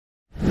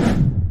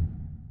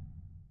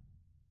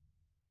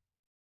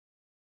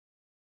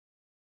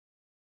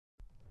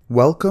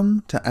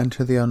Welcome to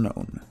Enter the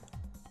Unknown.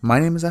 My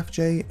name is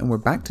FJ and we're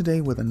back today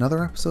with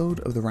another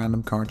episode of the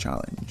Random Card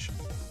Challenge.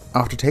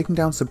 After taking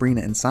down Sabrina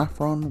in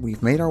Saffron,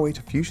 we've made our way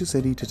to Fuchsia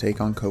City to take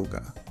on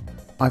Koga.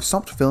 I've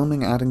stopped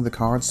filming adding the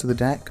cards to the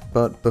deck,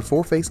 but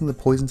before facing the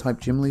Poison type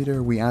gym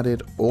leader we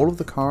added all of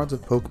the cards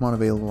of Pokemon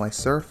available by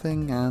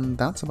surfing, and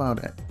that's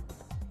about it.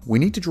 We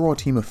need to draw a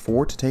team of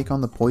 4 to take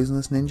on the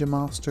Poisonous Ninja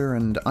Master,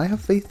 and I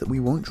have faith that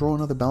we won't draw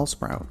another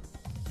Bellsprout.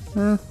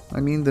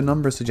 The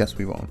numbers suggest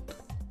we won't.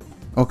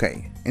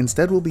 Okay,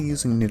 instead we'll be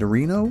using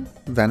Nidorino,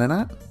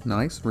 Venonat,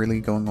 nice,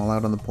 really going all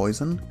out on the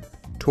poison,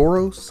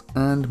 Tauros,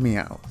 and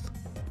Meowth.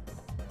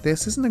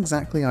 This isn't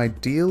exactly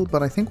ideal,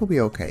 but I think we'll be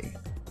okay.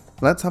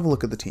 Let's have a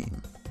look at the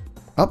team.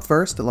 Up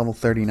first, at level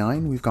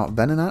 39, we've got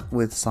Venonat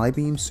with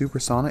Psybeam,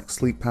 Supersonic,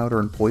 Sleep Powder,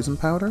 and Poison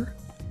Powder.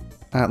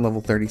 At level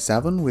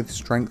 37, with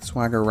Strength,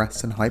 Swagger,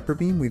 Rest, and Hyper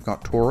Beam, we've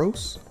got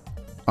Tauros.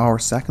 Our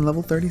second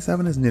level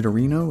 37 is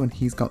Nidorino, and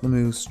he's got the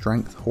moves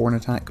Strength, Horn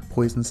Attack,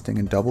 Poison Sting,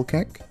 and Double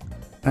Kick.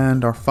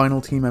 And our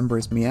final team member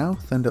is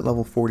Meowth, and at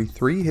level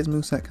 43 his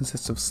moveset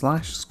consists of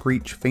Slash,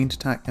 Screech, Feint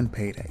Attack, and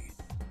Payday.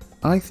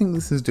 I think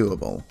this is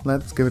doable,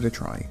 let's give it a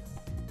try.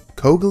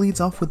 Koga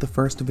leads off with the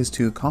first of his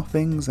 2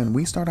 Koffings, and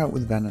we start out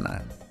with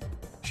Venonat.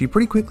 She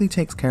pretty quickly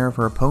takes care of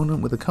her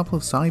opponent with a couple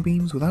of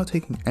Psybeams without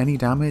taking any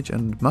damage,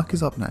 and Muck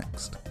is up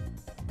next.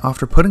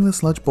 After putting the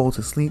Sludge Ball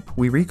to sleep,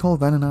 we recall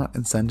Venonat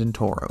and send in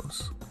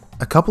Tauros.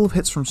 A couple of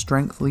hits from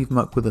Strength leave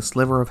Muck with a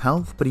sliver of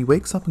health, but he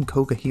wakes up and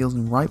Koga heals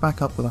him right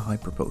back up with a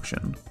Hyper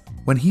Potion.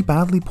 When he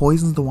badly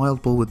poisons the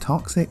Wild Bull with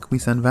Toxic, we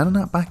send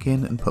Venonat back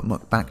in and put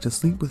Muck back to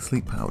sleep with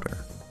Sleep Powder.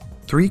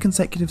 3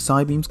 consecutive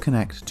Psybeams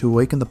connect to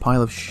awaken the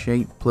pile of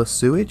Shape plus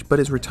Sewage, but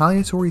his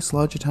retaliatory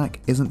Sludge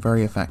attack isn't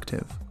very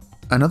effective.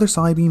 Another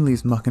Psybeam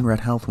leaves Muck in red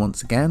health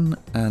once again,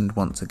 and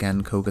once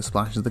again Koga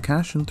splashes the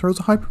cash and throws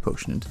a Hyper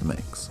Potion into the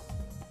mix.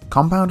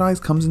 Compound Eyes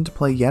comes into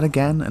play yet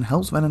again and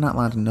helps Venonat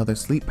land another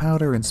Sleep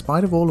Powder in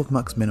spite of all of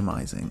Muck's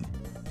minimizing.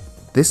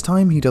 This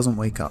time he doesn't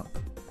wake up.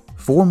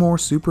 4 more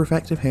super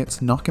effective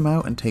hits knock him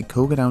out and take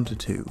Koga down to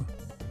 2.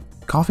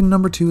 Koffing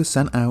number 2 is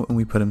sent out and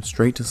we put him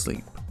straight to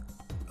sleep.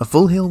 A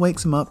full heal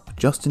wakes him up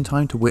just in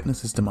time to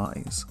witness his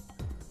demise.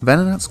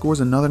 Venonat scores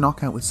another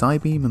knockout with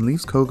Psybeam and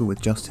leaves Koga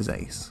with just his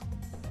ace.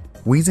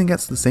 Weezing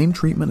gets the same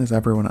treatment as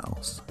everyone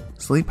else.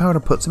 Sleep Powder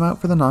puts him out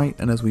for the night,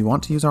 and as we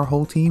want to use our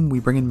whole team we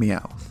bring in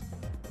Meowth.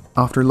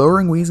 After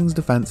lowering Weezing's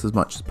defense as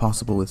much as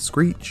possible with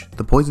Screech,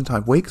 the Poison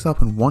type wakes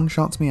up and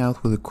one-shots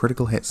Meowth with a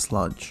critical hit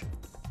Sludge.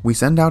 We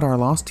send out our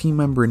last team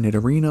member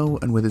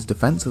Nidorino, and with his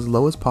defense as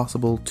low as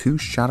possible, 2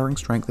 shattering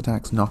strength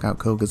attacks knock out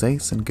Koga's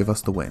ace and give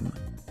us the win.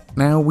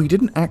 Now, we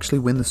didn't actually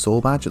win the Soul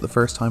Badge at the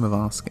first time of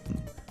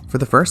asking. For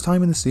the first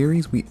time in the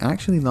series, we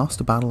actually lost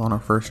a battle on our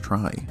first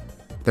try.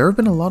 There have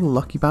been a lot of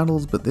lucky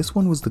battles, but this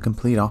one was the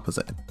complete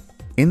opposite.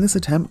 In this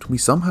attempt, we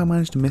somehow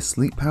managed to miss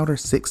Sleep Powder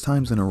 6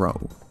 times in a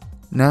row.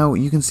 Now,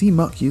 you can see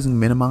Muck using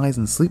Minimize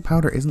and Sleep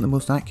Powder isn't the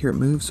most accurate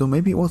move, so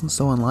maybe it wasn't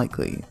so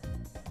unlikely.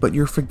 But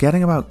you're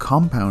forgetting about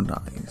Compound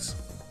Eyes.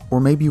 Or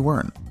maybe you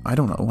weren't. I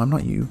don't know, I'm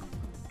not you.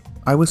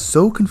 I was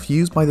so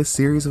confused by this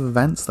series of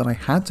events that I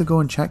had to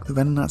go and check the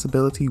Venonat's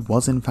ability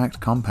was in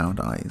fact Compound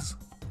Eyes.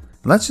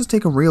 Let's just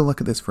take a real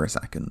look at this for a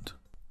second.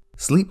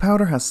 Sleep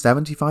Powder has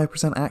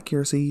 75%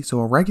 accuracy, so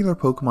a regular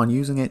Pokemon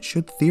using it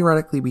should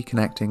theoretically be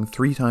connecting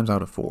 3 times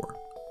out of 4.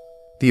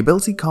 The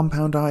ability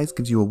Compound Eyes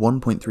gives you a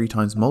 1.3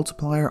 times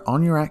multiplier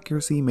on your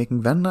accuracy,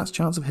 making Venonat's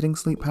chance of hitting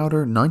Sleep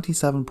Powder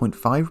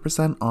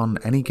 97.5% on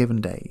any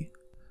given day.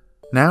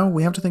 Now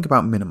we have to think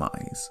about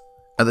Minimize.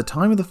 At the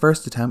time of the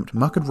first attempt,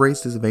 Muck had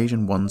raised his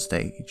evasion 1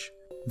 stage.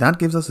 That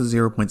gives us a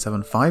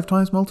 0.75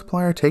 times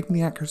multiplier, taking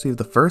the accuracy of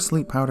the first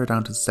Sleep Powder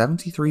down to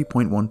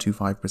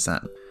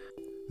 73.125%.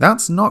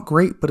 That's not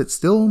great, but it's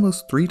still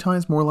almost 3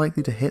 times more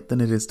likely to hit than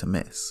it is to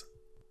miss.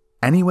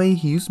 Anyway,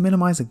 he used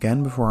Minimize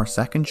again before our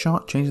second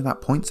shot, changing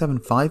that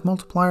 0.75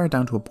 multiplier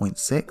down to a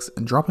 0.6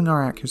 and dropping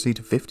our accuracy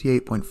to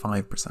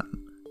 58.5%.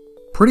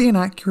 Pretty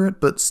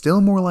inaccurate, but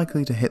still more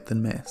likely to hit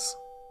than miss.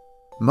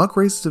 Muck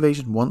raised his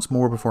evasion once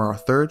more before our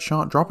third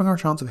shot, dropping our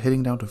chance of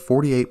hitting down to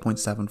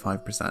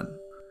 48.75%.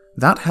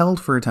 That held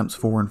for attempts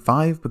 4 and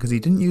 5 because he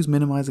didn't use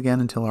Minimize again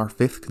until our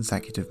 5th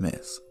consecutive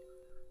miss.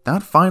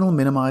 That final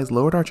Minimize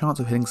lowered our chance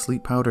of hitting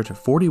Sleep Powder to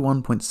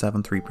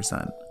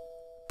 41.73%.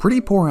 Pretty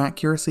poor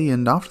accuracy,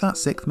 and after that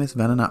 6th miss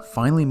Venonat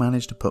finally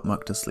managed to put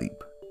Muck to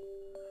sleep.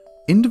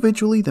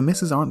 Individually the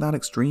misses aren't that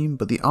extreme,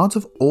 but the odds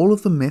of all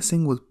of them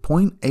missing was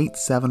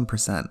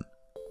 0.87%.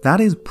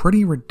 That is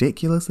pretty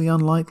ridiculously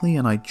unlikely,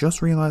 and I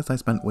just realised I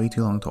spent way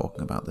too long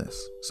talking about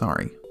this.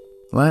 Sorry.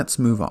 Let's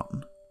move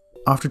on.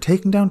 After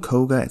taking down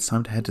Koga, it's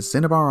time to head to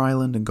Cinnabar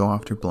Island and go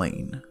after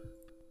Blaine.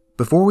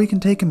 Before we can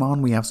take him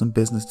on, we have some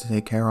business to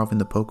take care of in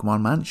the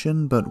Pokemon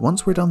Mansion, but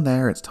once we're done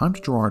there, it's time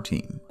to draw our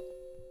team.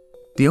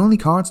 The only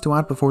cards to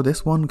add before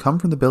this one come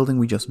from the building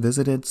we just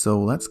visited, so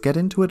let's get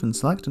into it and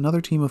select another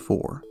team of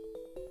 4.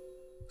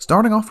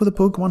 Starting off with a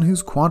Pokemon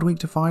who's quad weak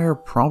to fire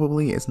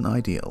probably isn't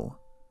ideal.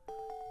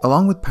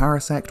 Along with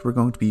Parasect, we're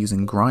going to be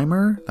using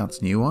Grimer,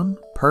 that's new one,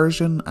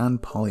 Persian, and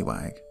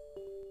Poliwag.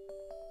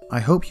 I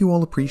hope you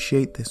all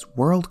appreciate this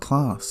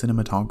world-class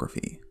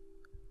cinematography.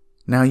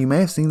 Now you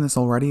may have seen this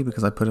already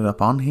because I put it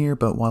up on here,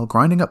 but while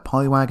grinding up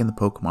Poliwag in the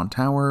Pokemon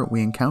Tower,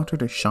 we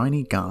encountered a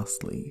shiny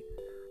Ghastly.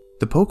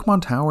 The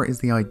Pokemon Tower is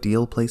the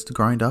ideal place to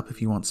grind up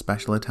if you want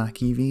special attack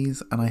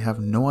EVs, and I have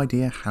no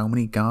idea how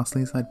many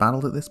Ghastlies I'd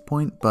battled at this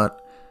point,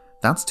 but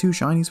that's 2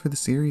 shinies for the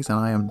series and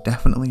I am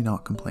definitely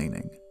not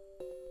complaining.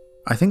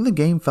 I think the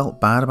game felt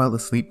bad about the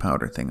sleep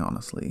powder thing,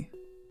 honestly.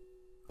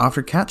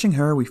 After catching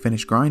her, we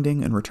finished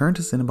grinding and returned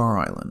to Cinnabar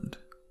Island.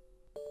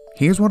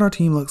 Here's what our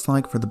team looks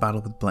like for the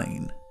battle with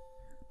Blaine.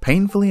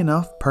 Painfully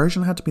enough,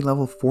 Persian had to be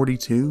level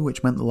 42,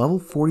 which meant the level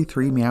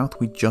 43 Meowth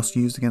we just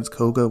used against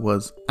Koga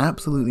was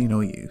absolutely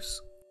no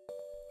use.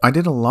 I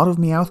did a lot of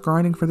Meowth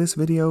grinding for this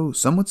video,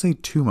 some would say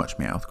too much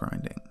Meowth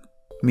grinding.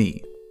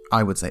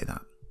 I would say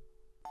that.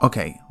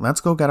 Okay,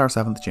 let's go get our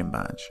 7th gym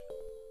badge.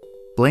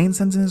 Blaine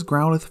sends in his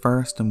Growlithe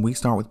first and we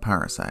start with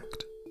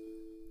Parasect.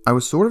 I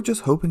was sort of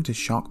just hoping to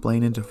shock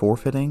Blaine into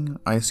forfeiting.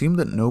 I assumed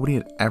that nobody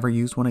had ever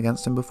used one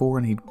against him before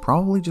and he'd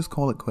probably just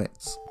call it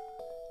quits.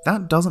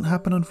 That doesn't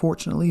happen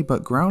unfortunately,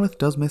 but Growlithe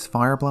does miss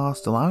Fire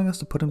Blast, allowing us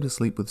to put him to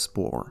sleep with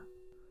Spore.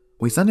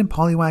 We send in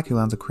Poliwag who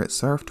lands a crit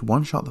Surf to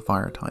one-shot the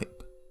fire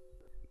type.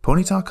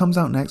 Ponyta comes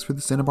out next for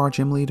the Cinnabar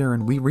gym leader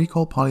and we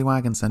recall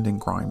Poliwag and send in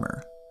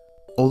Grimer.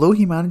 Although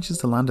he manages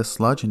to land a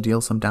Sludge and deal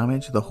some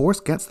damage, the horse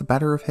gets the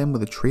better of him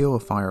with a trio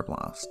of Fire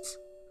Blasts.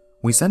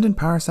 We send in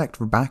Parasect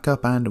for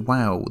backup and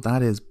wow,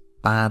 that is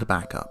bad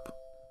backup.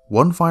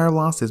 1 Fire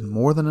Blast is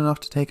more than enough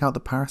to take out the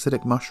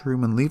Parasitic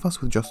Mushroom and leave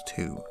us with just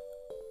 2.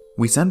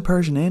 We send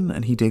Persian in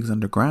and he digs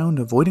underground,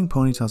 avoiding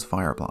Ponyta's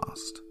Fire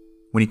Blast.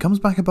 When he comes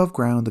back above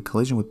ground, the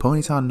collision with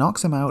Ponyta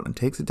knocks him out and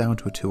takes it down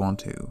to a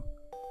 2-on-2.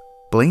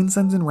 Blaine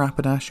sends in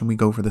Rapidash and we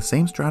go for the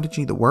same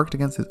strategy that worked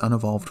against his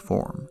unevolved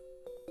form.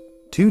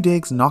 2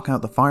 digs knock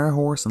out the Fire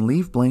Horse and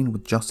leave Blaine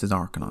with just his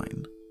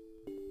Arcanine.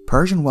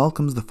 Persian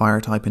welcomes the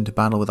Fire type into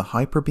battle with a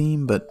Hyper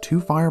Beam, but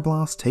 2 Fire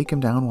Blasts take him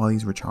down while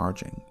he's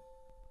recharging.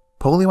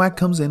 Poliwag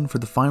comes in for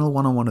the final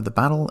one-on-one of the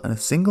battle and a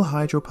single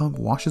Hydro Pump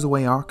washes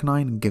away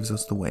Arcanine and gives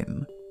us the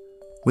win.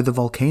 With the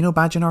Volcano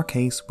badge in our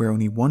case, we're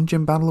only 1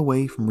 gym battle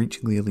away from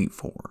reaching the Elite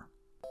Four.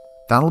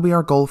 That'll be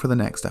our goal for the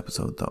next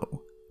episode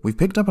though. We've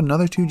picked up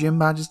another 2 gym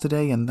badges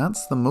today and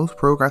that's the most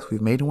progress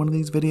we've made in one of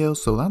these videos,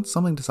 so that's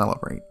something to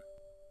celebrate.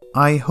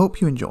 I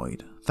hope you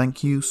enjoyed,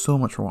 thank you so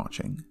much for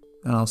watching,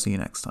 and I'll see you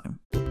next time.